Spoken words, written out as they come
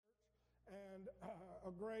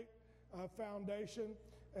a great foundation,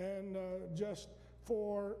 and just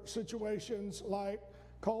for situations like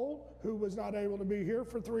Cole, who was not able to be here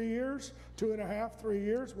for 3 years, 2.5, 3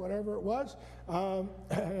 years, whatever it was.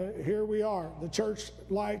 Here we are. The church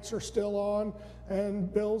lights are still on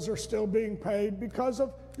and bills are still being paid because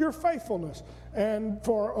of your faithfulness. And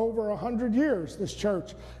for over 100 years, this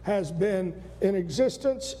church has been in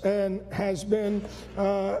existence and has been,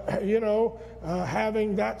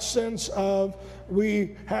 having that sense of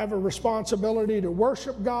we have a responsibility to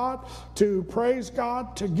worship God, to praise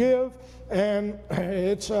God, to give. And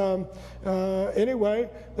it's, anyway,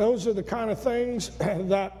 those are the kind of things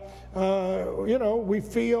that, we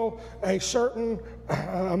feel a certain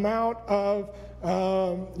amount of,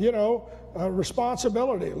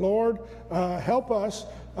 responsibility. Lord, help us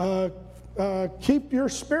keep your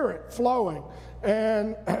Spirit flowing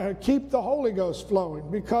and keep the Holy Ghost flowing,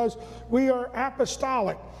 because we are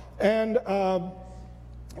apostolic. And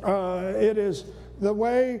it is the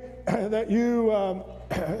way that you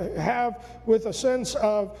have, with a sense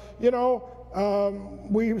of,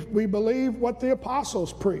 we believe what the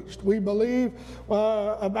apostles preached. We believe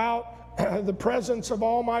about the presence of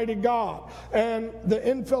Almighty God and the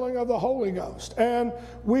infilling of the Holy Ghost. And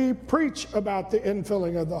we preach about the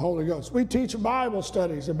infilling of the Holy Ghost. We teach Bible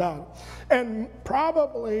studies about it. And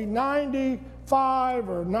probably 95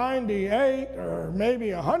 or 98 or maybe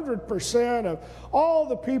 100% of all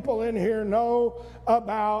the people in here know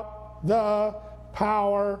about the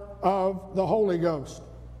power of the Holy Ghost.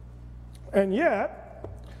 And yet,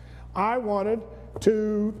 I wanted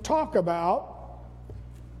to talk about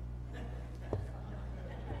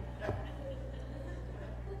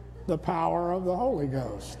the power of the Holy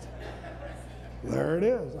Ghost. There it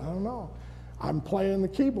is. I don't know. I'm playing the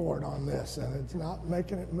keyboard on this, and it's not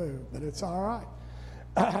making it move, but it's all right.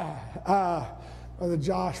 Brother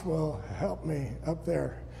Josh will help me up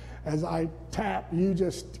there. As I tap, you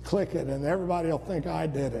just click it, and everybody will think I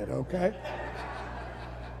did it, okay?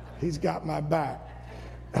 He's got my back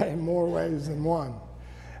in more ways than one.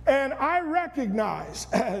 And I recognize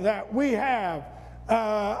that we have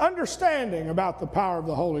understanding about the power of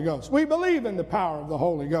the Holy Ghost. We believe in the power of the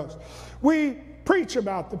Holy Ghost. We preach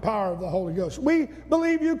about the power of the Holy Ghost. We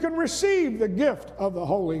believe you can receive the gift of the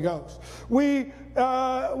Holy Ghost. We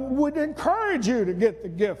would encourage you to get the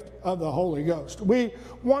gift of the Holy Ghost. We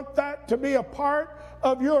want that to be a part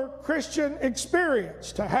of your Christian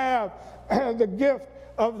experience, to have the gift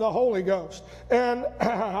of the Holy Ghost. And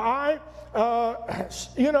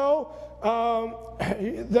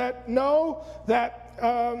that know that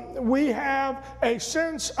we have a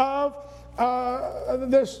sense of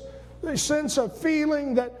this sense of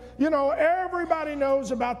feeling that, everybody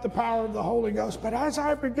knows about the power of the Holy Ghost. But as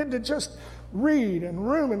I begin to just read and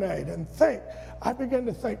ruminate and think, I begin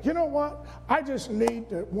to think, you know what? I just need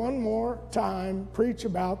to one more time preach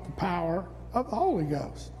about the power of the Holy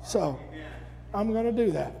Ghost. So I'm going to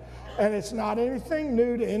do that. And it's not anything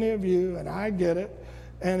new to any of you, and I get it,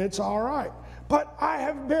 and it's all right. But I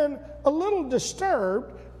have been a little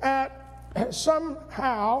disturbed at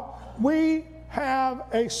somehow we have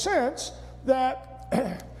a sense that,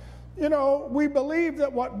 we believe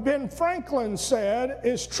that what Ben Franklin said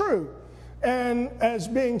is true and as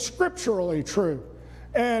being scripturally true.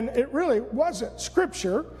 And it really wasn't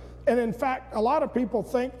scripture. And in fact, a lot of people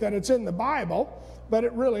think that it's in the Bible, but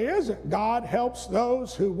it really isn't. God helps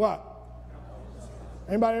those who what?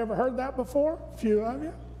 Anybody ever heard that before? A few of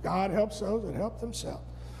you? God helps those that help themselves.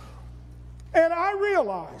 And I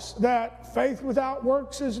realize that faith without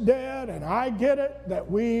works is dead, and I get it, that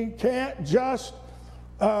we can't just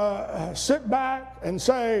sit back and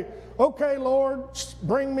say, okay, Lord,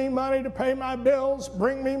 bring me money to pay my bills,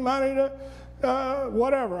 bring me money to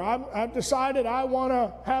whatever. I've decided I want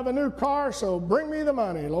to have a new car, so bring me the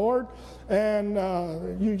money, Lord. And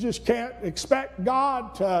you just can't expect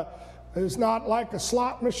God to. It's not like a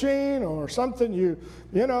slot machine or something you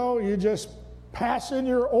just pass in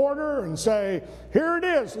your order and say, here it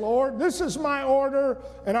is, Lord, this is my order,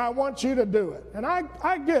 and I want you to do it. And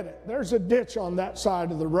I get it. There's a ditch on that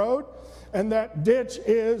side of the road, and that ditch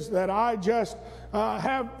is that I just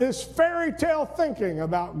have this fairy tale thinking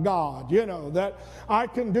about God, that I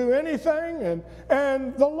can do anything.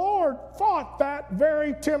 And the Lord fought that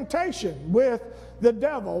very temptation with the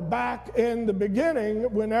devil back in the beginning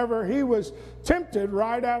whenever he was tempted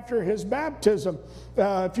right after his baptism.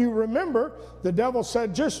 If you remember, the devil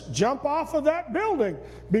said, just jump off of that building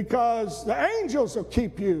because the angels will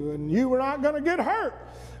keep you and you were not going to get hurt.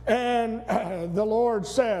 And the Lord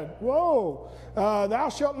said, whoa, thou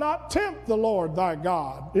shalt not tempt the Lord thy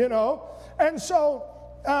God, And so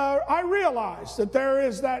I realize that there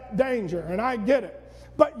is that danger, and I get it.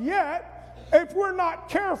 But yet, if we're not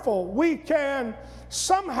careful, we can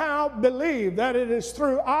somehow believe that it is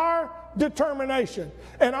through our determination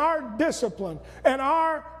and our discipline and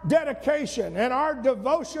our dedication and our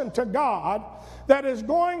devotion to God that is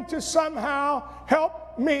going to somehow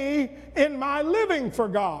help me in my living for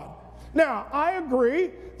God. Now, I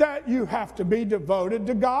agree that you have to be devoted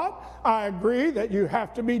to God. I agree that you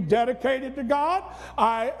have to be dedicated to God.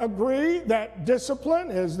 I agree that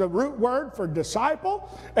discipline is the root word for disciple,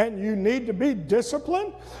 and you need to be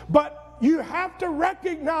disciplined. But you have to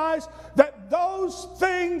recognize that those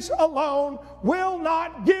things alone will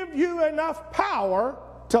not give you enough power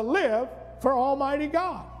to live for Almighty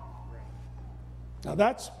God. Now,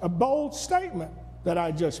 that's a bold statement that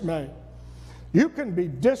I just made. You can be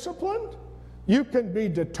disciplined, you can be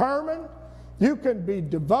determined, you can be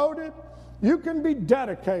devoted, you can be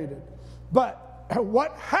dedicated. But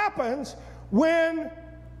what happens when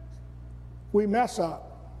we mess up?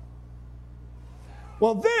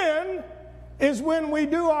 Well, then is when we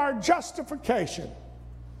do our justification.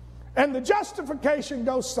 And the justification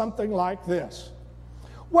goes something like this.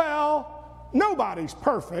 Well, nobody's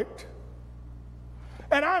perfect.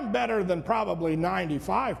 And I'm better than probably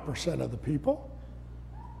 95% of the people.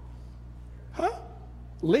 At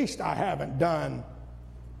least I haven't done,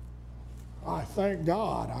 I thank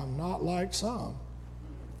God I'm not like some.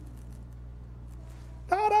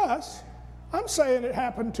 Not us. I'm saying it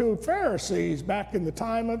happened to Pharisees back in the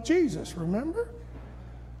time of Jesus, remember?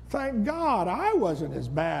 Thank God I wasn't as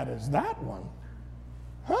bad as that one.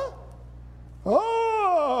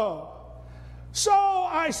 Oh! So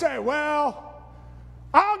I say, well,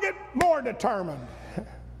 I'll get more determined.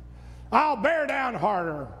 I'll bear down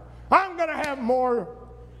harder. I'm going to have more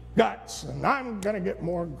guts, and I'm going to get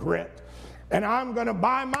more grit. And I'm going to,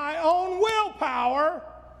 by my own willpower,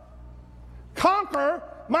 conquer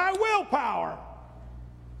my willpower.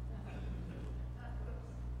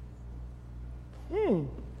 And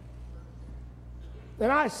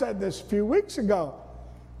I said this a few weeks ago.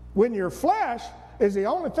 When your flesh is the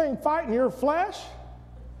only thing fighting your flesh,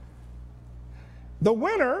 the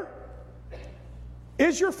winner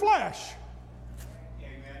is your flesh.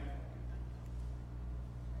 Amen.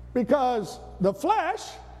 Because the flesh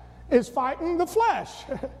is fighting the flesh.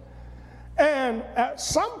 And at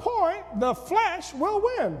some point, the flesh will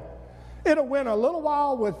win. It'll win a little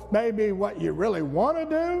while with maybe what you really want to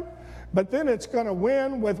do, but then it's going to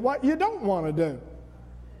win with what you don't want to do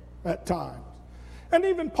at times. And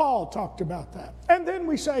even Paul talked about that. And then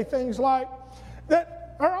we say things like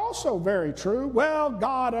that are also very true. Well,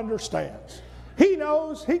 God understands. He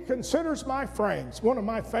knows, He considers my frames, one of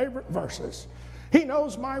my favorite verses. He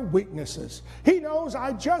knows my weaknesses. He knows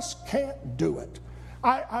I just can't do it.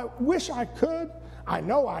 I wish I could. I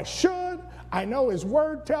know I should. I know His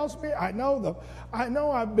Word tells me. I know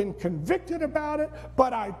I've been convicted about it,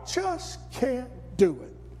 but I just can't do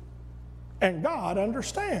it. And God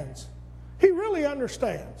understands. He really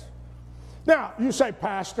understands. Now, you say,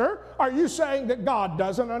 Pastor, are you saying that God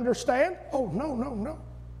doesn't understand? Oh, no.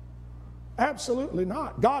 Absolutely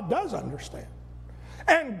not. God does understand.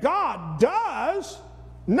 And God does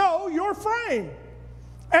know your frame.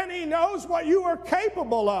 And He knows what you are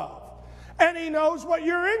capable of. And He knows what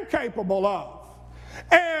you're incapable of.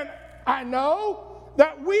 And I know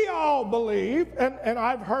that we all believe, and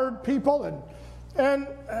I've heard people, and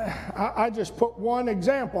I just put one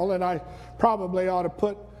example, and I probably ought to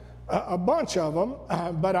put a bunch of them,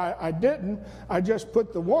 but I didn't. I just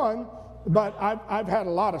put the one. But I've had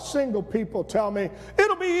a lot of single people tell me,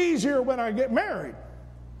 it'll be easier when I get married.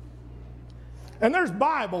 And there's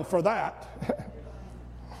Bible for that.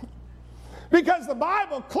 Because the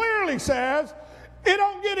Bible clearly says it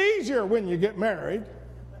don't get easier when you get married.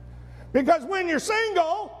 Because when you're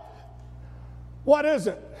single, what is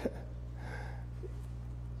it?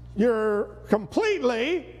 You're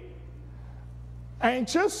completely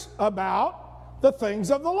anxious about the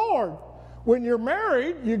things of the Lord. When you're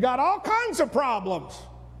married, you got all kinds of problems.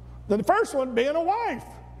 The first one being a wife.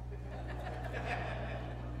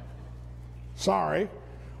 Sorry,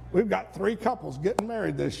 we've got 3 couples getting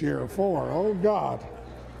married this year, or 4. Oh, God.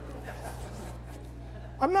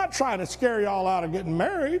 I'm not trying to scare y'all out of getting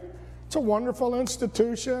married. It's a wonderful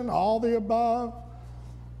institution, all the above.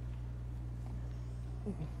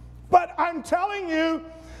 But I'm telling you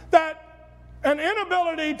that an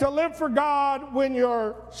inability to live for God when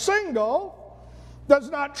you're single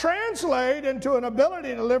does not translate into an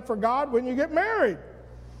ability to live for God when you get married.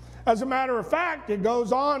 As a matter of fact, it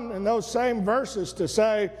goes on in those same verses to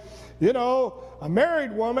say, you know, a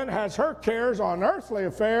married woman has her cares on earthly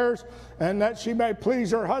affairs, and that she may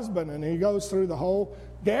please her husband. And he goes through the whole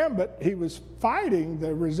gambit. He was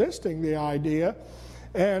resisting the idea.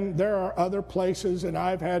 And there are other places, and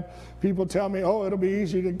I've had people tell me, oh, it'll be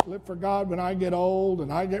easy to live for God when I get old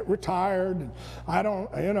and I get retired, and I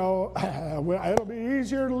don't, it'll be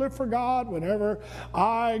easier to live for God whenever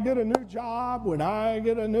I get a new job, when I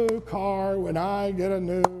get a new car, when I get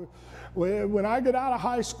out of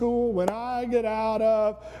high school, when I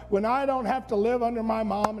don't have to live under my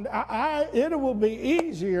mom, and it will be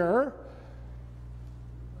easier.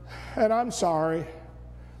 And I'm sorry.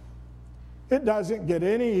 It doesn't get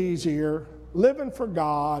any easier living for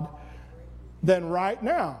God than right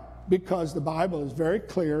now, because the Bible is very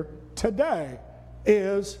clear. Today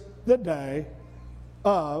is the day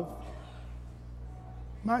of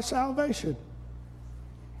my salvation.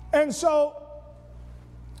 And so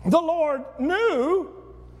the Lord knew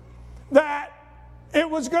that it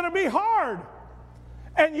was going to be hard.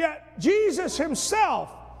 And yet Jesus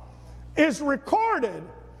himself is recorded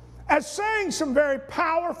as saying some very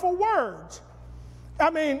powerful words. I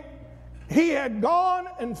mean, he had gone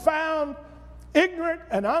and found ignorant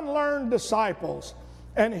and unlearned disciples,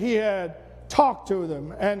 and he had talked to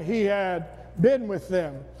them, and he had been with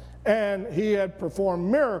them, and he had performed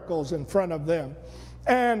miracles in front of them.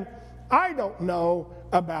 And I don't know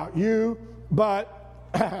about you, but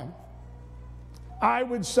I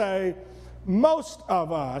would say most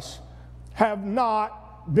of us have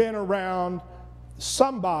not been around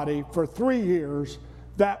somebody for 3 years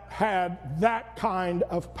that had that kind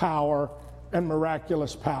of power and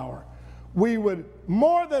miraculous power. We would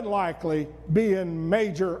more than likely be in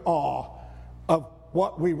major awe of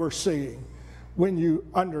what we were seeing. When you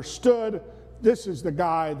understood, this is the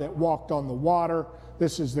guy that walked on the water,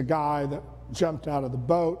 this is the guy that jumped out of the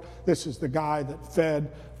boat, this is the guy that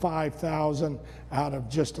fed 5,000 out of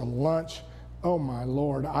just a lunch. Oh my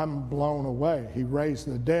Lord, I'm blown away. He raised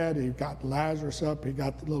the dead. He got Lazarus up. He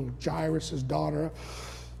got the little Jairus' daughter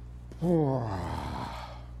up.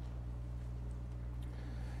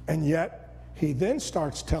 And yet, he then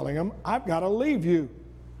starts telling them, I've got to leave you.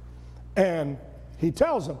 And he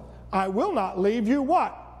tells them, I will not leave you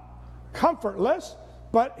what? Comfortless.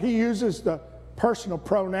 But he uses the personal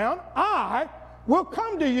pronoun, I will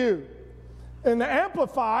come to you. In the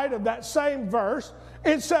Amplified of that same verse,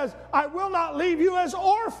 it says, I will not leave you as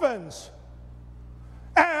orphans,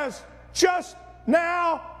 as just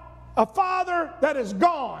now a father that is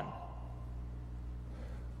gone,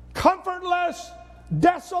 comfortless,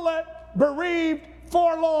 desolate, bereaved,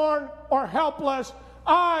 forlorn, or helpless.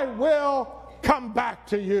 I will come back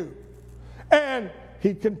to you. And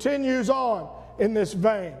he continues on in this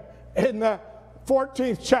vein. In the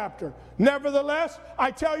 14th chapter, nevertheless, I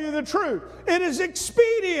tell you the truth. It is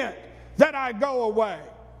expedient that I go away.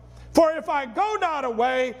 For if I go not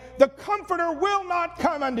away, the Comforter will not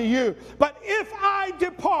come unto you. But if I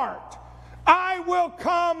depart, I will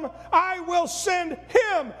come, I will send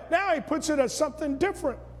him. Now he puts it as something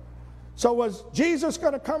different. So was Jesus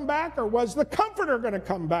going to come back, or was the Comforter going to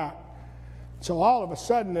come back? So all of a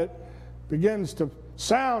sudden it begins to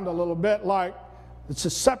sound a little bit like it's a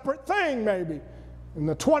separate thing maybe. In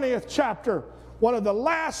the 20th chapter, one of the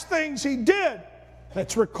last things he did,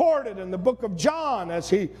 it's recorded in the book of John as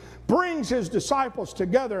he brings his disciples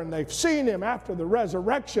together, and they've seen him after the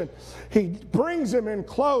resurrection. He brings them in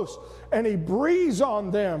close and he breathes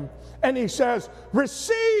on them and he says,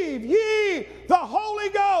 receive ye the Holy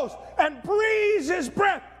Ghost, and breathes his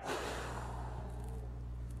breath.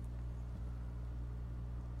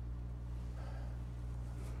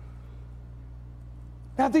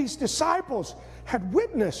 Now these disciples had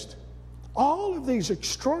witnessed all of these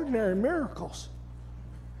extraordinary miracles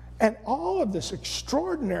and all of this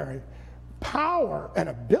extraordinary power and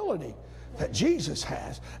ability that Jesus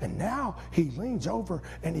has. And now he leans over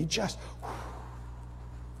and he just,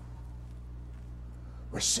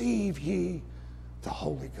 receive ye the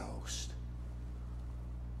Holy Ghost.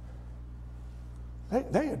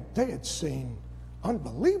 They had seen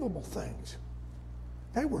unbelievable things.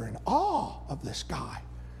 They were in awe of this guy.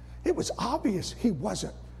 It was obvious he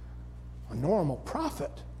wasn't a normal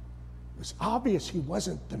prophet. It was obvious he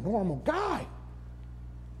wasn't the normal guy.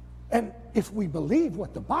 And if we believe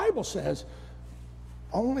what the Bible says,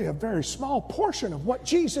 only a very small portion of what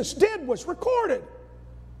Jesus did was recorded.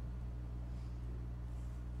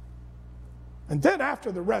 And then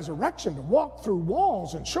after the resurrection, to walk through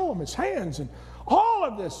walls and show him his hands and all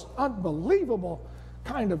of this unbelievable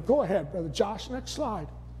kind of, go ahead, Brother Josh, next slide.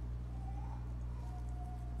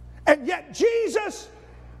 And yet Jesus,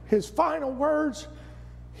 his final words,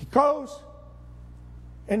 he goes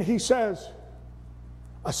and he says,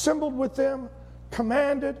 assembled with them,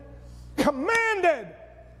 commanded,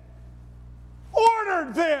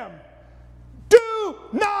 ordered them, do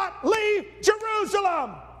not leave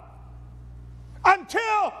Jerusalem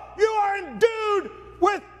until you are endued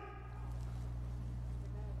with.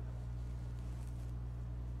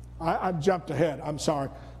 I jumped ahead. I'm sorry.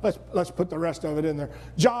 Let's put the rest of it in there.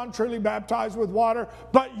 John truly baptized with water,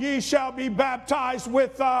 but ye shall be baptized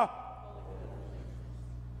with the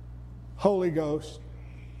Holy Ghost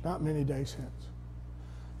not many days hence.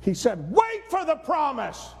 He said, wait for the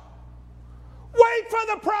promise. Wait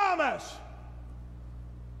for the promise.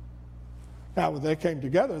 Now, when they came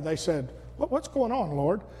together, they said, what's going on,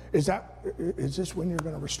 Lord? Is this when you're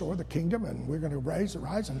going to restore the kingdom and we're going to rise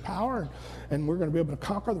in power and we're going to be able to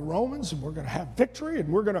conquer the Romans and we're going to have victory and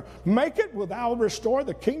we're going to make it? Will thou restore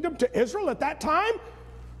the kingdom to Israel at that time?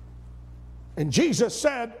 And Jesus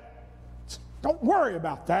said, don't worry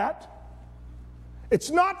about that. It's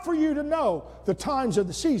not for you to know the times of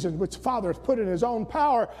the seasons which the Father hath put in his own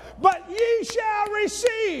power, but ye shall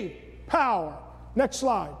receive power. Next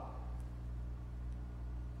slide.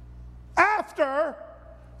 After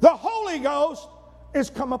the Holy Ghost is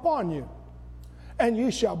come upon you, and ye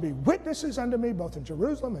shall be witnesses unto me both in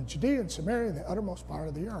Jerusalem and Judea and Samaria and the uttermost part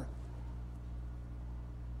of the earth.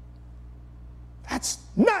 That's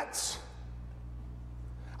nuts.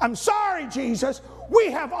 I'm sorry, Jesus. We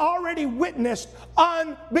have already witnessed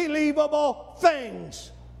unbelievable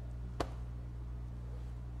things.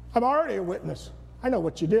 I'm already a witness. I know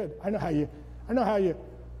what you did. I know how you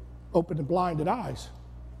opened the blinded eyes.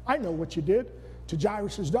 I know what you did to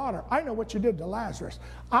Jairus' daughter. I know what you did to Lazarus.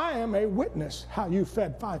 I am a witness how you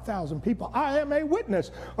fed 5,000 people. I am a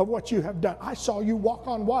witness of what you have done. I saw you walk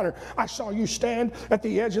on water. I saw you stand at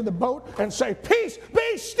the edge of the boat and say, peace,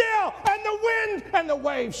 be still, and the wind and the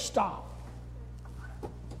waves stop.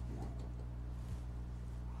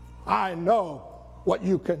 I know what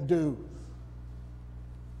you can do.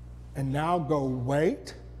 And now go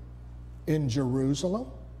wait in Jerusalem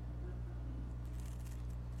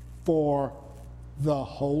for the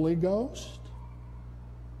Holy Ghost.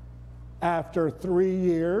 After 3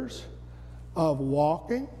 years of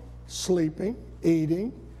walking, sleeping,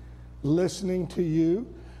 eating, listening to you,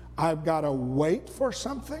 I've got to wait for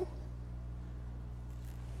something?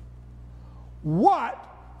 What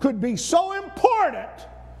could be so important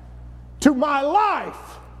to my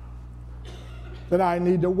life that I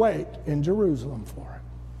need to wait in Jerusalem for it?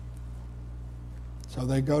 So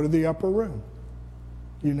they go to the upper room.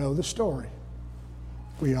 You know the story.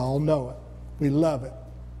 We all know it. We love it.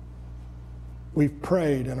 We've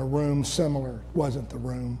prayed in a room similar. It wasn't the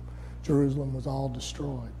room. Jerusalem was all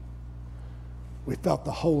destroyed. We felt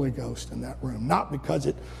the Holy Ghost in that room. Not because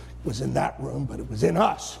it was in that room, but it was in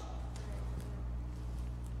us.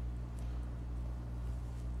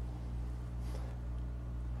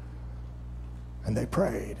 And they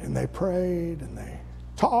prayed, and they prayed, and they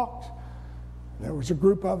talked. There was a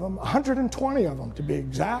group of them, 120 of them to be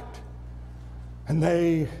exact. And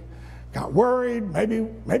they got worried.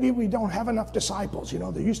 Maybe we don't have enough disciples. You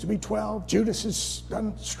know, there used to be 12. Judas has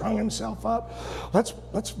strung himself up.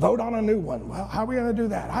 Let's vote on a new one. Well, how are we going to do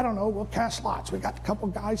that? I don't know. We'll cast lots. We got a couple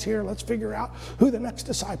guys here. Let's figure out who the next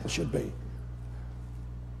disciple should be.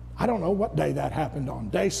 I don't know what day that happened on.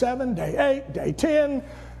 Day 7, day 8, day 10.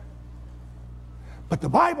 But the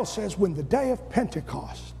Bible says when the day of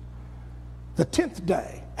Pentecost, the 10th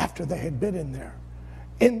day after they had been in there,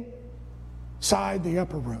 inside the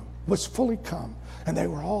upper room, was fully come, and they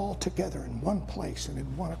were all together in one place and in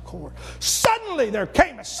one accord. Suddenly there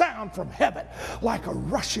came a sound from heaven like a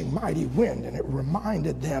rushing mighty wind, and it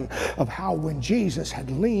reminded them of how when Jesus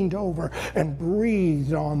had leaned over and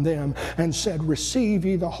breathed on them and said, receive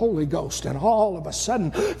ye the Holy Ghost. And all of a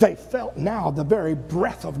sudden they felt now the very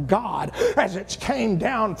breath of God as it came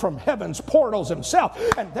down from heaven's portals himself,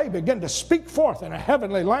 and they began to speak forth in a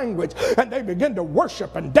heavenly language, and they began to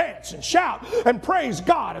worship and dance and shout and praise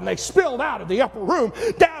God. And they spilled out of the upper room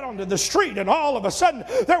down onto the street, and all of a sudden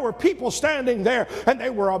there were people standing there, and they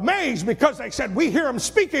were amazed because they said, we hear them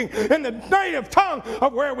speaking in the native tongue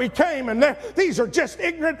of where we came, and these are just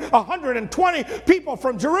ignorant 120 people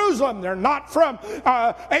from Jerusalem. They're not from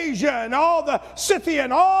Asia and all the Scythia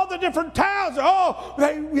and all the different towns. Oh,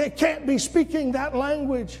 they can't be speaking that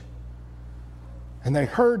language. And they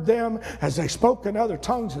heard them as they spoke in other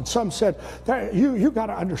tongues, and some said, you got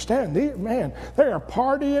to understand, they are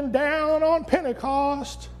partying down on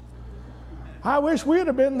Pentecost. I wish we'd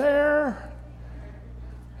have been there.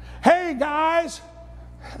 Hey guys,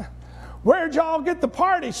 where'd y'all get the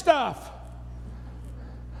party stuff?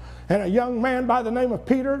 And a young man by the name of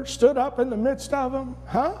Peter stood up in the midst of them.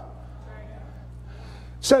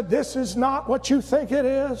 said, this is not what you think it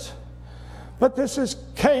is, but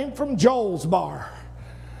came from Joel's bar.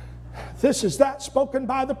 This is that spoken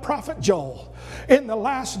by the prophet Joel. In the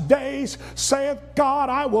last days, saith God,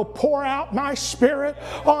 I will pour out my Spirit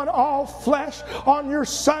on all flesh, on your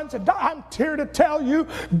sons. And I'm here to tell you,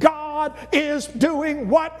 God is doing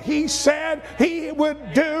what He said He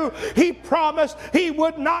would do. He promised He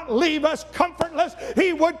would not leave us comfortless.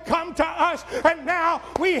 He would come to us. And now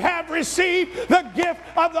we have received the gift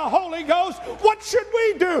of the Holy Ghost. What should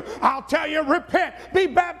we do? I'll tell you, repent, be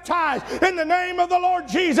baptized in the name of the Lord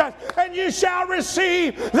Jesus, and you shall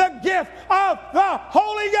receive the gift of the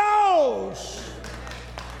Holy Ghost.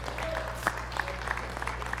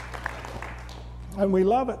 And we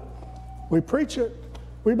love it. We preach it.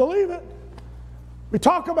 We believe it. We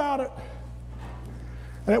talk about it.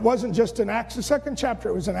 And it wasn't just in Acts the 2nd chapter.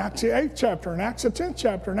 It was in Acts the 8th chapter, in Acts the 10th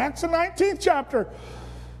chapter, in Acts the 19th chapter.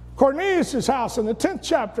 Cornelius' house in the 10th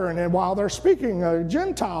chapter. And then while they're speaking,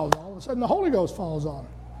 Gentiles, all of a sudden the Holy Ghost falls on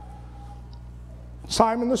them.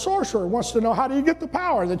 Simon the sorcerer wants to know, how do you get the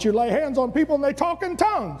power that you lay hands on people and they talk in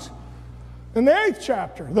tongues? In the 8th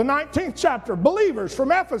chapter, the 19th chapter, believers from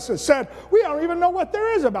Ephesus said, we don't even know what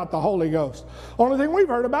there is about the Holy Ghost. Only thing we've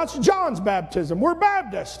heard about is John's baptism. We're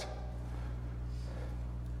Baptist.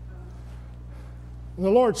 And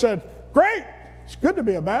the Lord said, great, it's good to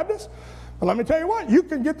be a Baptist, but let me tell you what, you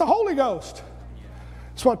can get the Holy Ghost.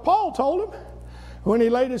 That's what Paul told them. When he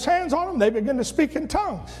laid his hands on them, they began to speak in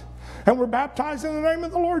tongues. And we're baptized in the name of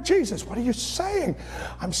the Lord Jesus. What are you saying?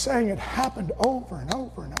 I'm saying it happened over and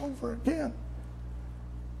over and over again.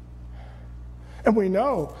 And we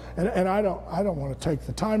know, and I don't want to take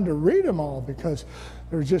the time to read them all because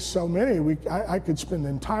there's just so many. I could spend the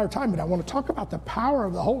entire time, but I want to talk about the power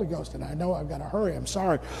of the Holy Ghost. And I know I've got to hurry, I'm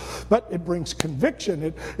sorry. But it brings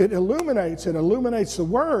conviction. It illuminates the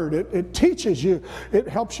Word. It teaches you. It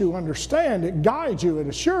helps you understand. It guides you. It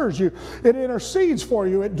assures you. It intercedes for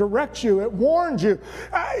you. It directs you. It warns you.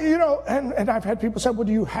 And I've had people say, well,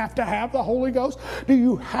 do you have to have the Holy Ghost? Do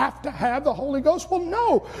you have to have the Holy Ghost? Well,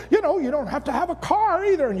 no. You don't have to have a car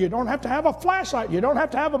either, and you don't have to have a flashlight. You don't have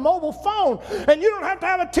to have a mobile phone, and you don't have to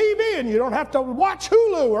have a TV, and you don't have to watch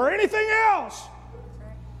Hulu or anything else.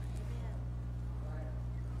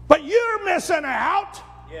 But you're missing out.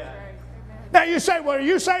 Yeah. Now you say, well, are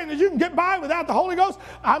you saying that you can get by without the Holy Ghost?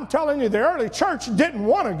 I'm telling you, the early church didn't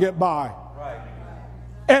want to get by. Right.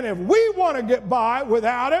 And if we want to get by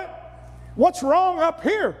without it, what's wrong up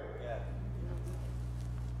here?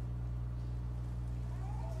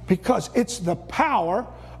 Because it's the power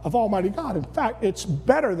of Almighty God. In fact, it's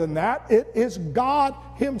better than that. It is God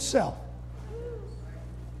Himself.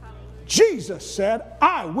 Jesus said,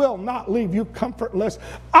 I will not leave you comfortless.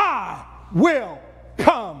 I will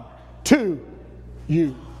come to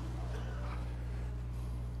you.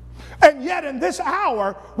 And yet in this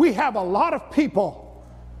hour, we have a lot of people.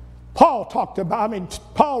 Paul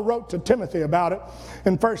wrote to Timothy about it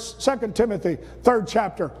in 2 Timothy, 3rd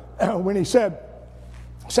chapter, when he said,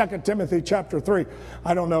 2 Timothy chapter 3,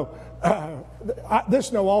 I don't know.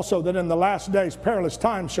 This know also that in the last days perilous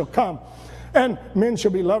times shall come, and men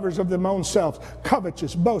shall be lovers of their own selves,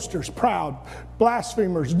 covetous, boasters, proud,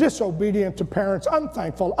 blasphemers, disobedient to parents,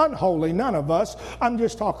 unthankful, unholy, none of us. I'm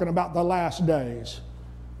just talking about the last days.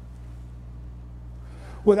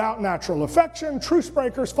 Without natural affection, truce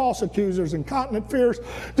breakers, false accusers, incontinent fears,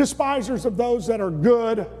 despisers of those that are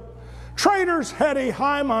good, traitors, heady,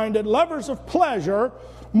 high-minded, lovers of pleasure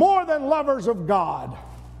more than lovers of God,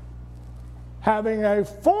 having a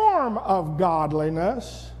form of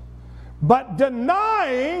godliness, but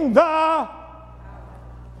denying the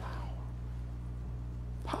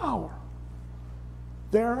power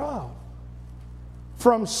thereof.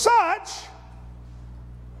 From such,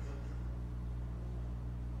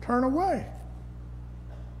 turn away.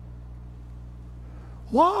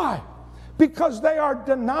 Why? Because they are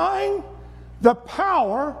denying the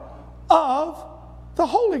power of the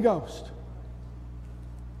Holy Ghost.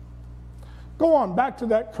 Go on, back to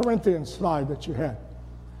that Corinthians slide that you had.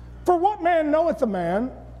 For what man knoweth a man?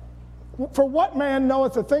 For what man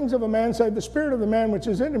knoweth the things of a man, save the spirit of the man which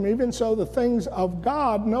is in him? Even so the things of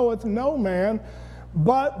God knoweth no man,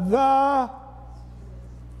 but the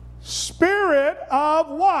Spirit of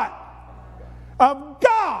what? Of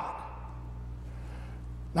God.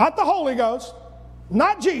 Not the Holy Ghost,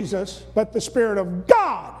 not Jesus, but the Spirit of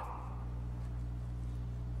God.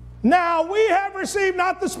 Now we have received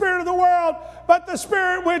not the spirit of the world, but the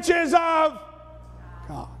Spirit which is of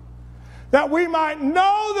God, that we might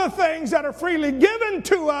know the things that are freely given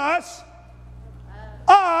to us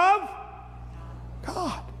of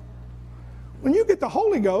God. When you get the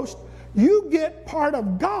Holy Ghost, You get part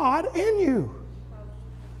of God in you.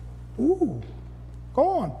 Ooh, go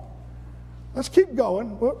on. Let's keep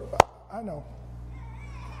going. I know.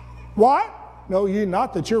 What? Know ye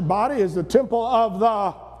not that your body is the temple of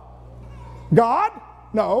the God?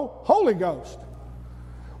 No, Holy Ghost.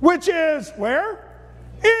 Which is where?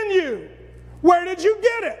 In you. Where did you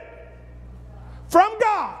get it? From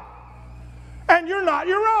God. And you're not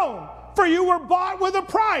your own, for you were bought with a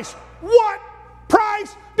price. What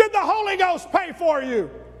price did the Holy Ghost pay for you?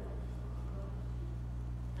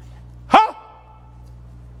 Huh?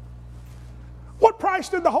 What price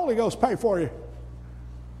did the Holy Ghost pay for you?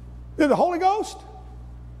 Did the Holy Ghost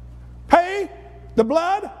pay the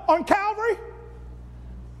blood on Calvary?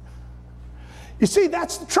 You see,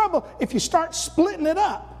 that's the trouble. If you start splitting it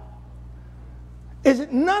up, is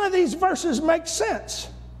that none of these verses make sense.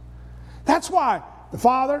 That's why the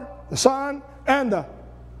Father, the Son, and the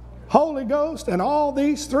Holy Ghost, and all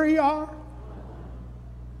these three are.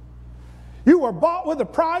 You were bought with a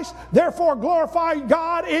price, therefore glorify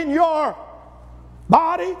God in your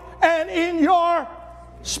body and in your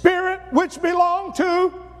spirit, which belong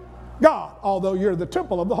to God, although you're the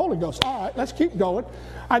temple of the Holy Ghost. All right, let's keep going.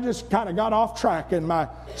 I just kind of got off track in my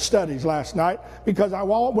studies last night because I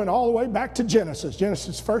went all the way back to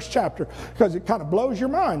Genesis first chapter, because it kind of blows your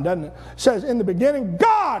mind, doesn't it? It says, in the beginning,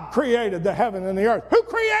 God created the heaven and the earth. Who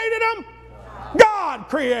created them? God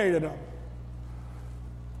created them.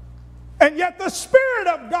 And yet the Spirit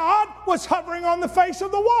of God was hovering on the face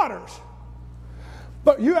of the waters.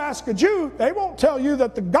 But you ask a Jew, they won't tell you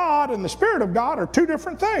that the God and the Spirit of God are two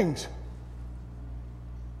different things.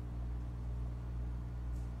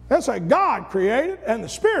 They'll say God created and the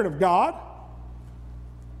Spirit of God.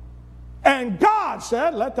 And God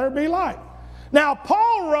said, let there be light. Now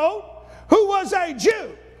Paul wrote, who was a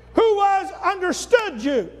Jew, who understood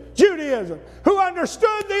Judaism, who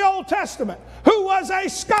understood the Old Testament, who was a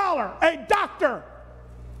scholar, a doctor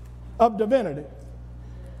of divinity.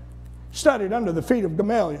 Studied under the feet of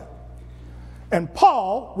Gamaliel. And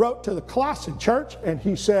Paul wrote to the Colossian church, and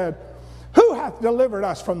he said, who hath delivered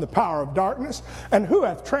us from the power of darkness, and who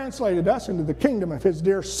hath translated us into the kingdom of his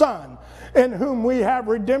dear Son, in whom we have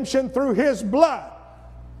redemption through his blood.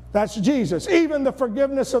 That's Jesus, even the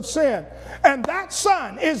forgiveness of sin. And that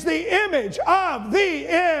Son is the image of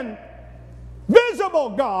the invisible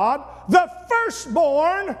God, the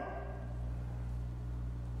firstborn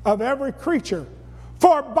of every creature.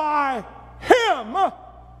 For by him,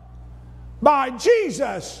 by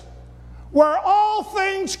Jesus, were all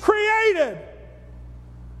things created.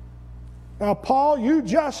 Now, Paul, you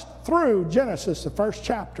just threw Genesis, the first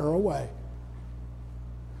chapter, away.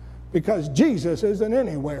 Because Jesus isn't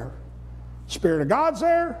anywhere. Spirit of God's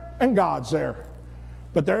there, and God's there.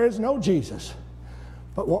 But there is no Jesus.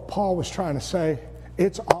 But what Paul was trying to say,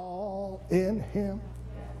 it's all in him.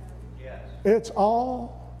 Yes. It's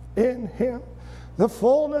all in him. The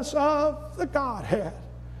fullness of the Godhead.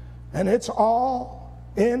 And it's all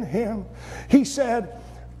in him. He said,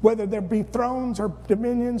 whether there be thrones or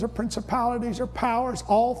dominions or principalities or powers,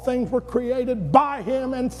 all things were created by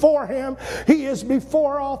him and for him. He is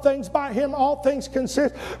before all things. By him all things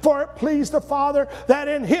consist. For it pleased the Father that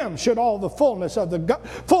in him should all the fullness of the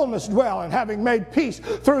fullness dwell. And having made peace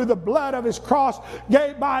through the blood of his cross,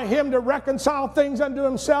 gave by him to reconcile things unto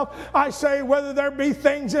himself. I say, whether there be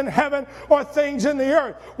things in heaven or things in the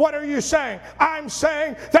earth. What are you saying? I'm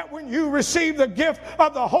saying that when you receive the gift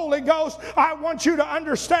of the Holy Ghost, I want you to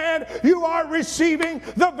understand you are receiving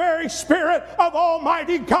the very Spirit of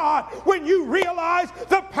Almighty God. When you realize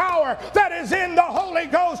the power that is in the Holy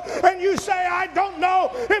Ghost, and you say, I don't know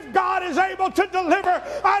if God is able to deliver,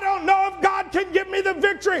 I don't know if God can give me the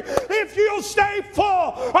victory. If you'll stay full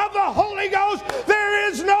of the Holy Ghost, there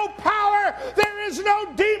is no power, there is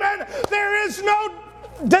no demon, there is no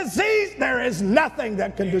disease, there is nothing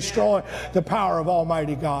that can destroy the power of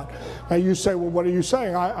Almighty God. Now you say, well, what are you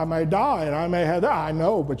saying? I may die and I may have that. I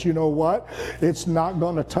know, but you know what? It's not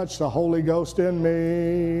going to touch the Holy Ghost in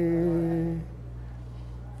me.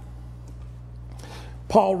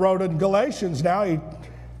 Paul wrote in Galatians now,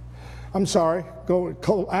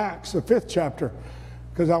 go Acts, the 5th chapter,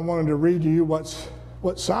 because I wanted to read to you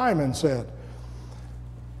what Simon said.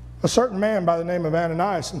 A certain man by the name of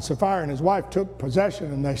Ananias and Sapphira and his wife took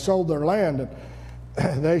possession, and they sold their land.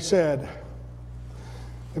 And they said,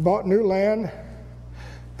 they bought new land.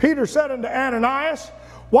 Peter said unto Ananias,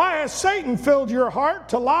 why has Satan filled your heart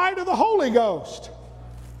to lie to the Holy Ghost?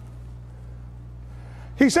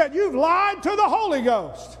 He said, you've lied to the Holy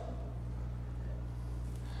Ghost.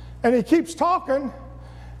 And he keeps talking,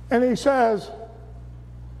 and he says,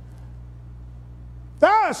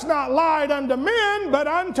 thou hast not lied unto men, but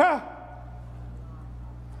unto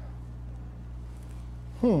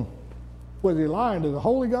Was he lying to the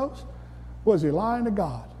Holy Ghost? Was he lying to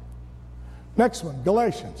God? Next one,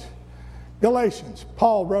 Galatians. Galatians,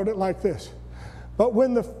 Paul wrote it like this. But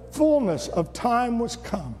when the fullness of time was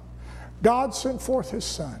come, God sent forth his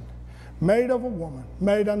Son, made of a woman,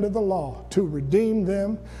 made under the law, to redeem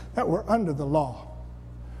them that were under the law,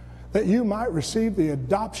 that you might receive the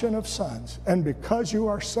adoption of sons. And because you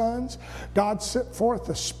are sons, God sent forth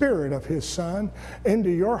the Spirit of his Son into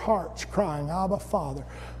your hearts, crying, Abba, Father.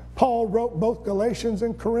 Paul wrote both Galatians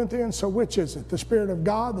and Corinthians, so which is it? The Spirit of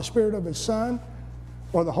God, the Spirit of his Son,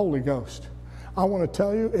 or the Holy Ghost? I want to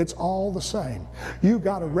tell you, it's all the same. You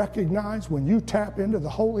got to recognize when you tap into the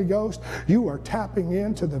Holy Ghost, you are tapping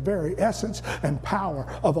into the very essence and power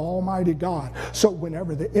of Almighty God. So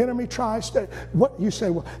whenever the enemy tries to, what you say,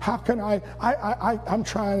 well, how can I'm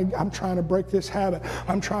trying to break this habit.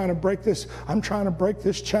 I'm trying to break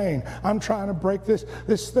this chain. I'm trying to break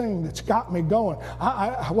this thing that's got me going.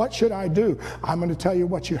 What should I do? I'm going to tell you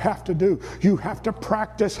what you have to do. You have to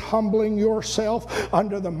practice humbling yourself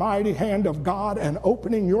under the mighty hand of God and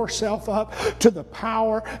opening yourself up to the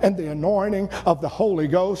power and the anointing of the Holy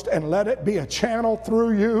Ghost, and let it be a channel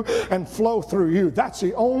through you and flow through you. That's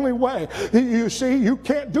the only way. You see, you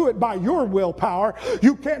can't do it by your willpower.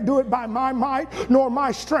 You can't do it by my might nor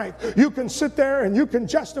my strength. You can sit there and you can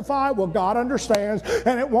justify, well, God understands,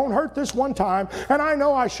 and it won't hurt this one time, and I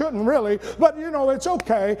know I shouldn't really, but you know, it's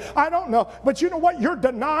okay. I don't know. But you know what you're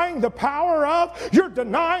denying the power of? You're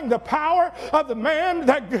denying the power of the man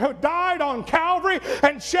that died on Calvary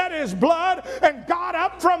and shed his blood and got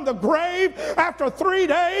up from the grave after 3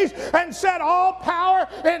 days and said, all power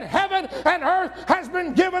in heaven and earth has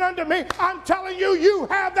been given unto me. I'm telling you, you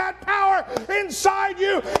have that power inside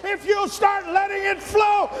you if you'll start letting it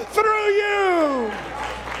flow through you.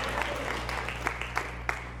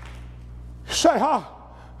 You say,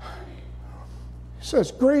 He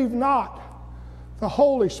says, grieve not the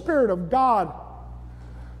Holy Spirit of God,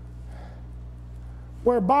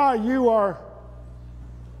 whereby you are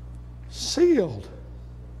sealed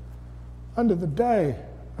unto the day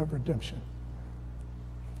of redemption.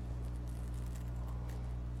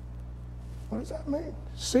 What does that mean?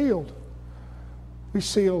 Sealed. We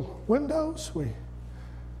seal windows. We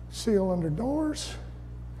seal under doors.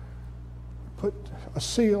 Put a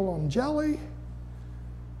seal on jelly.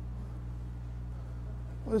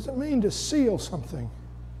 What does it mean to seal something?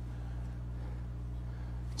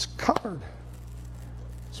 It's covered.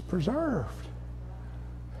 It's preserved.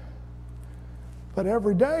 But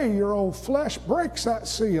every day your old flesh breaks that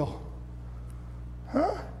seal.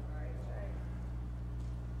 Huh?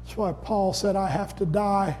 That's why Paul said, I have to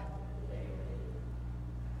die.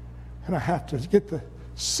 And I have to get the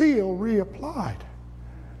seal reapplied.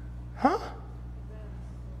 Huh?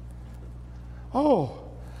 Oh,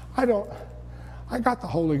 I got the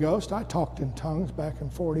Holy Ghost. I talked in tongues back in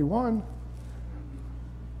 41.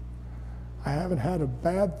 I haven't had a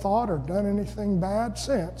bad thought or done anything bad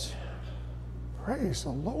since. Praise the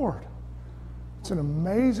Lord. It's an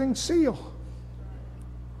amazing seal.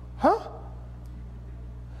 Huh?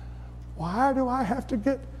 Why do I have to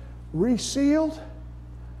get resealed?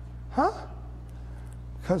 Huh?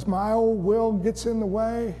 Because my old will gets in the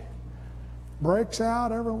way, breaks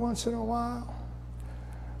out every once in a while.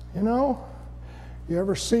 You know, you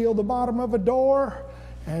ever seal the bottom of a door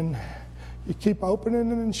and you keep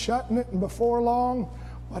opening it and shutting it, and before long,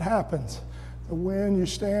 what happens? The wind, you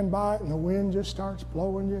stand by it and the wind just starts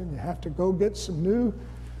blowing you, and you have to go get some new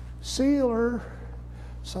sealer,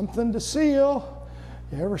 something to seal.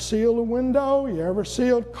 You ever sealed a window? You ever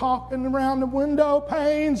sealed caulking around the window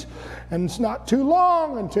panes? And it's not too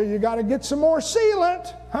long until you got to get some more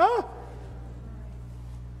sealant. Huh?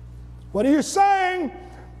 What are you saying?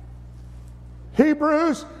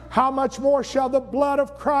 Hebrews, how much more shall the blood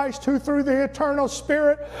of Christ, who through the eternal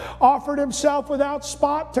Spirit offered himself without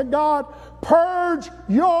spot to God, purge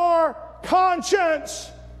your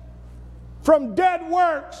conscience from dead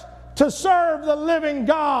works to serve the living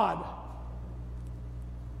God.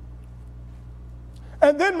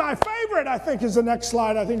 And then my favorite, I think, is the next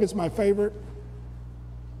slide. I think it's my favorite.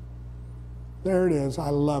 There it is. I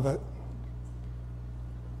love it.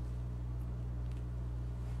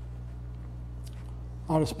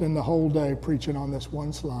 I ought to spend the whole day preaching on this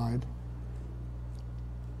one slide.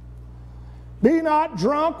 Be not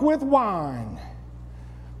drunk with wine,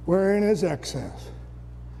 wherein is excess,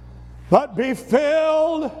 but be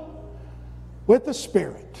filled with the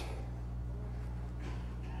Spirit.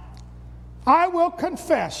 I will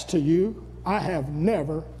confess to you, I have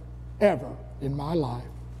never, ever in my life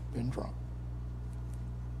been drunk.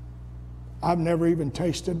 I've never even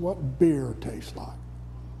tasted what beer tastes like.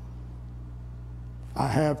 I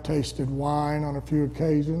have tasted wine on a few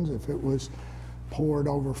occasions if it was poured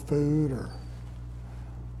over food or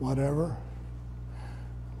whatever.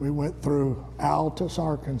 We went through Altus,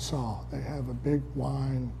 Arkansas. They have a big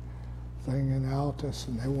wine thing in Altus,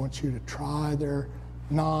 and they want you to try their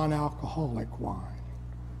non-alcoholic wine,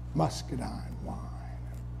 muscadine wine,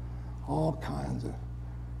 all kinds of.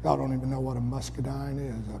 Y'all don't even know what a muscadine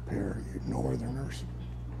is up here, you northerners.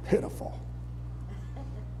 Pitiful.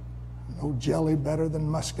 No jelly better than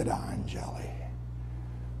muscadine jelly.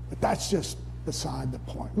 But that's just beside the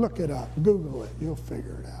point. Look it up, Google it, you'll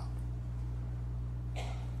figure it out.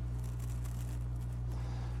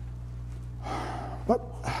 But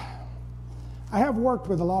I have worked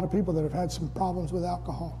with a lot of people that have had some problems with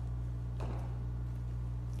alcohol.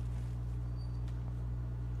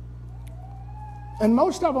 And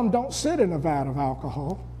most of them don't sit in a vat of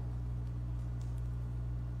alcohol.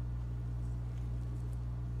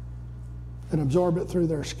 And absorb it through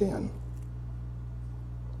their skin.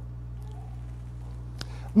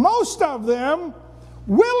 Most of them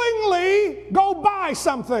willingly go buy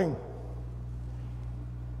something,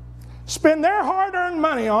 spend their hard-earned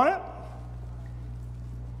money on it,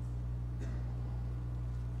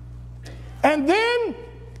 and then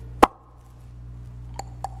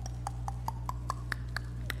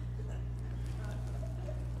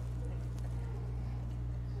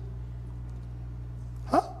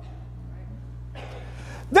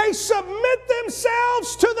they submit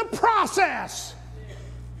themselves to the process.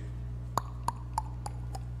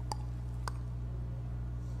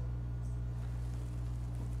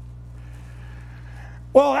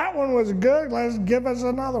 Well, that one was good. Let's give us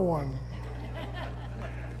another one.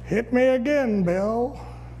 Hit me again, Bill.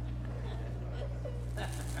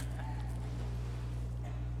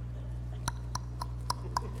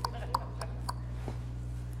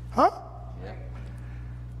 Huh?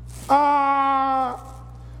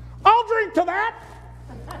 I'll drink to that.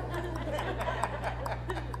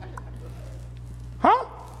 Huh?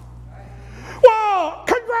 Well,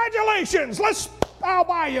 congratulations. I'll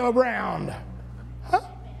buy you a round. Huh?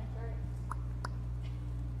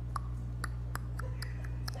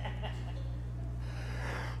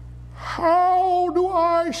 How do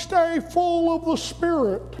I stay full of the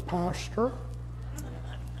Spirit, Pastor?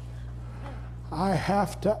 I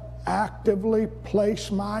have to actively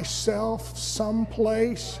place myself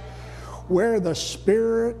someplace where the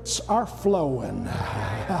spirits are flowing.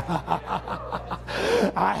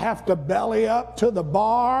 I have to belly up to the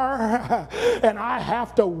bar, and I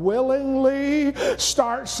have to willingly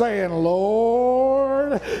start saying,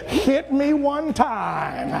 Lord, hit me one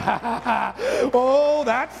time. Oh,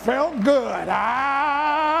 that felt good.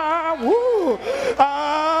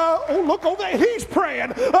 Oh, look over there. He's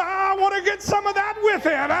praying. I want to get some of that with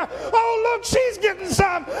him. Oh, look, she's getting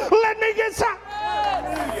some. Let me get some.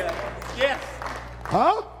 Yes.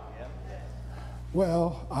 Huh?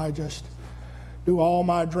 Well, I just do all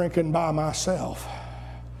my drinking by myself.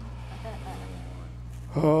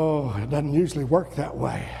 Oh, it doesn't usually work that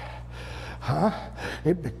way. Huh?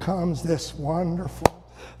 It becomes this wonderful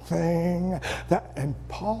thing that, and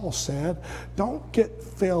Paul said, don't get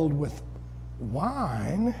filled with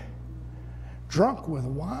wine, drunk with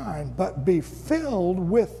wine, but be filled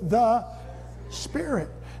with the Spirit.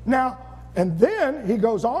 Now, and then he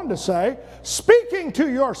goes on to say, speaking to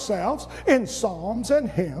yourselves in psalms and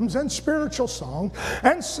hymns and spiritual songs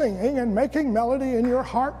and singing and making melody in your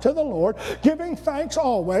heart to the Lord, giving thanks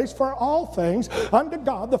always for all things unto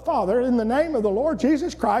God the Father in the name of the Lord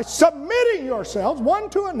Jesus Christ, submitting yourselves one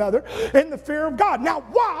to another in the fear of God. Now,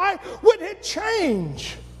 why would it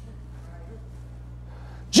change?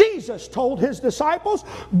 Jesus told his disciples,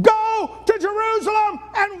 go to Jerusalem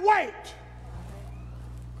and wait.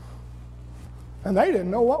 And they didn't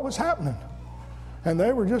know what was happening. And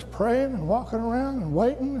they were just praying and walking around and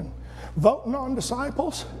waiting and voting on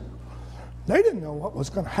disciples. They didn't know what was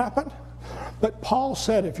going to happen. But Paul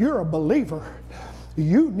said, if you're a believer,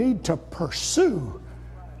 you need to pursue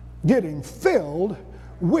getting filled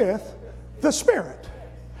with the Spirit.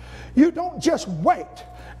 You don't just wait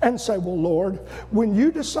and say, well, Lord, when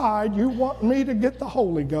you decide you want me to get the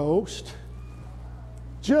Holy Ghost,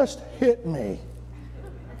 just hit me.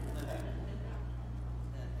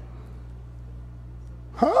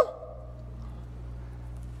 Huh?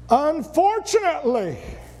 Unfortunately,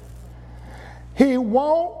 he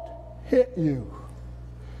won't hit you.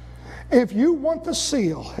 If you want the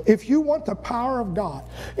seal, if you want the power of God,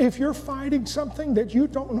 if you're fighting something that you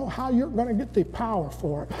don't know how you're going to get the power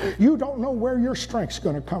for it, you don't know where your strength's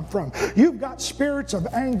going to come from, you've got spirits of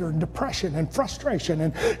anger and depression and frustration,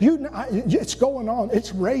 and it's going on,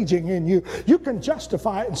 it's raging in you. You can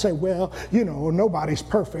justify it and say, well, nobody's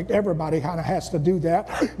perfect. Everybody kind of has to do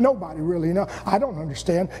that. Nobody really knows. I don't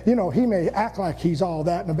understand. He may act like he's all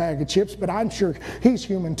that in a bag of chips, but I'm sure he's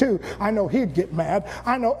human too. I know he'd get mad.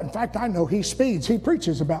 In fact, I know he speeds. He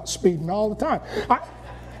preaches about speeding all the time.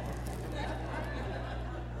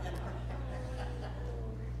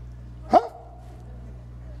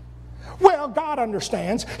 Well, God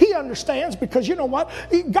understands. He understands because you know what?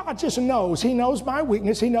 God just knows. He knows my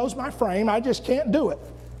weakness. He knows my frame. I just can't do it.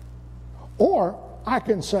 Or I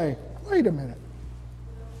can say, wait a minute.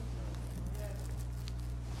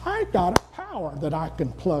 I got a power that I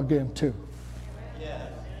can plug into.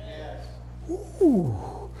 Ooh.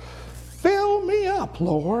 Fill me up,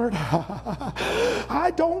 Lord.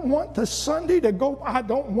 I don't want the Sunday to go by. I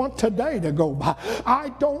don't want today to go by. I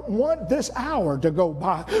don't want this hour to go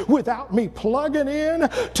by without me plugging in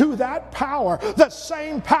to that power, the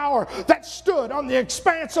same power that stood on the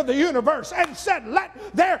expanse of the universe and said, let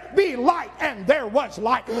there be light, and there was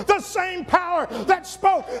light. The same power that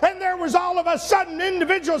spoke, and there was all of a sudden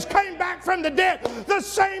individuals came back from the dead. The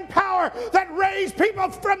same power that raised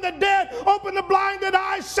people from the dead, opened the blinded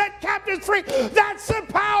eyes, set captives free. That's the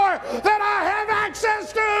power that I have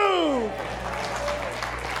access to.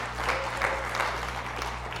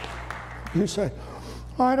 You say,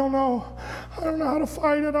 I don't know how to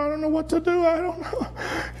fight it. I don't know what to do. I don't know.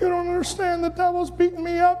 You don't understand. The devil's beating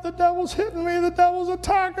me up. The devil's hitting me. The devil's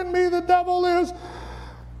attacking me. The devil is.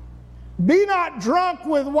 Be not drunk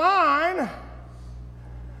with wine,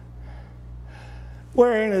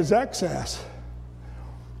 wherein is excess,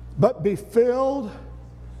 but be filled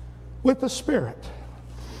with the Spirit.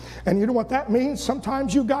 And you know what that means?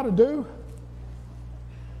 Sometimes you got to do?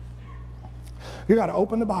 You got to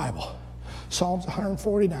open the Bible. Psalms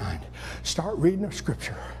 149. Start reading the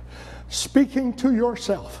Scripture. Speaking to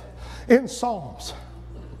yourself in psalms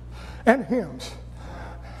and hymns.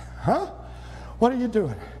 What are you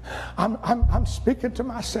doing? I'm speaking to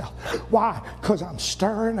myself. Why? Because I'm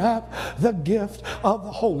stirring up the gift of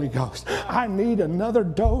the Holy Ghost. I need another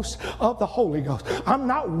dose of the Holy Ghost. I'm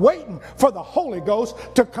not waiting for the Holy Ghost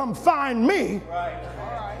to come find me.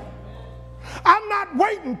 I'm not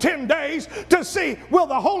waiting 10 days to see will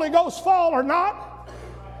the Holy Ghost fall or not.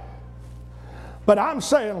 But I'm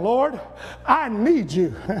saying, Lord, I need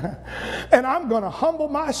you. And I'm going to humble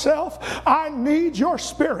myself. I need your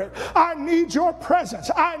Spirit. I need your presence.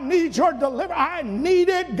 I need your deliverance. I need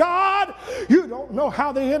it, God. You don't know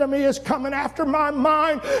how the enemy is coming after my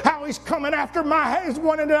mind, how he's coming after he's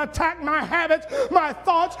wanting to attack my habits, my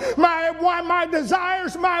thoughts, my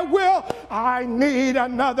desires, my will. I need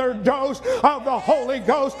another dose of the Holy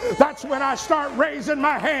Ghost. That's when I start raising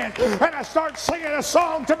my hand and I start singing a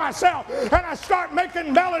song to myself and I start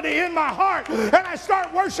making melody in my heart and I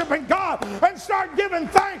start worshiping God and start giving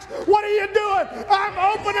thanks. What are you doing? I'm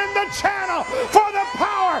opening the channel for the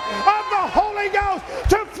power of the Holy Ghost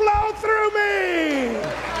to flow through me.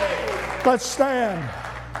 Let's stand.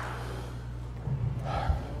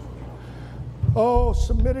 Oh,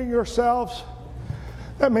 submitting yourselves,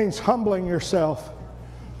 that means humbling yourself.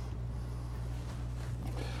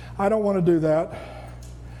 I don't want to do that.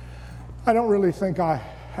 I don't really think I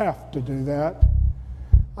have to do that.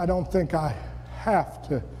 I don't think I have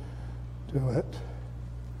to do it.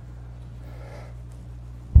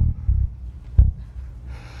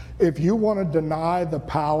 If you want to deny the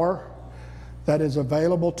power that is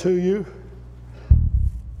available to you,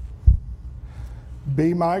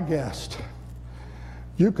 be my guest.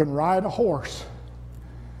 You can ride a horse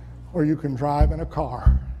or you can drive in a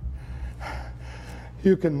car.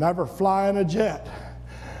 You can never fly in a jet.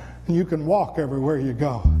 And you can walk everywhere you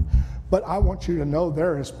go. But I want you to know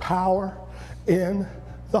there is power in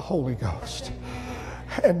the Holy Ghost.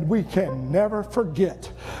 And we can never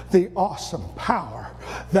forget the awesome power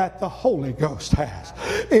that the Holy Ghost has.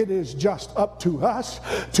 It is just up to us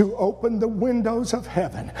to open the windows of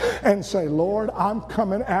heaven and say, Lord, I'm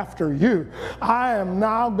coming after you. I am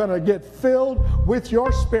now going to get filled with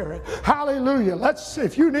your Spirit. Hallelujah.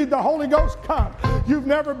 If you need the Holy Ghost, come. You've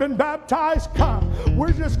never been baptized, come.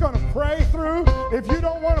 We're just going to pray through. If you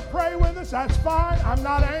don't want to pray with us, that's fine. I'm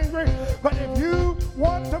not angry. But if you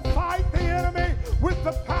want to fight the enemy with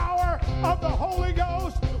the power of the Holy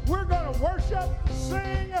Ghost, we're going to worship, sing,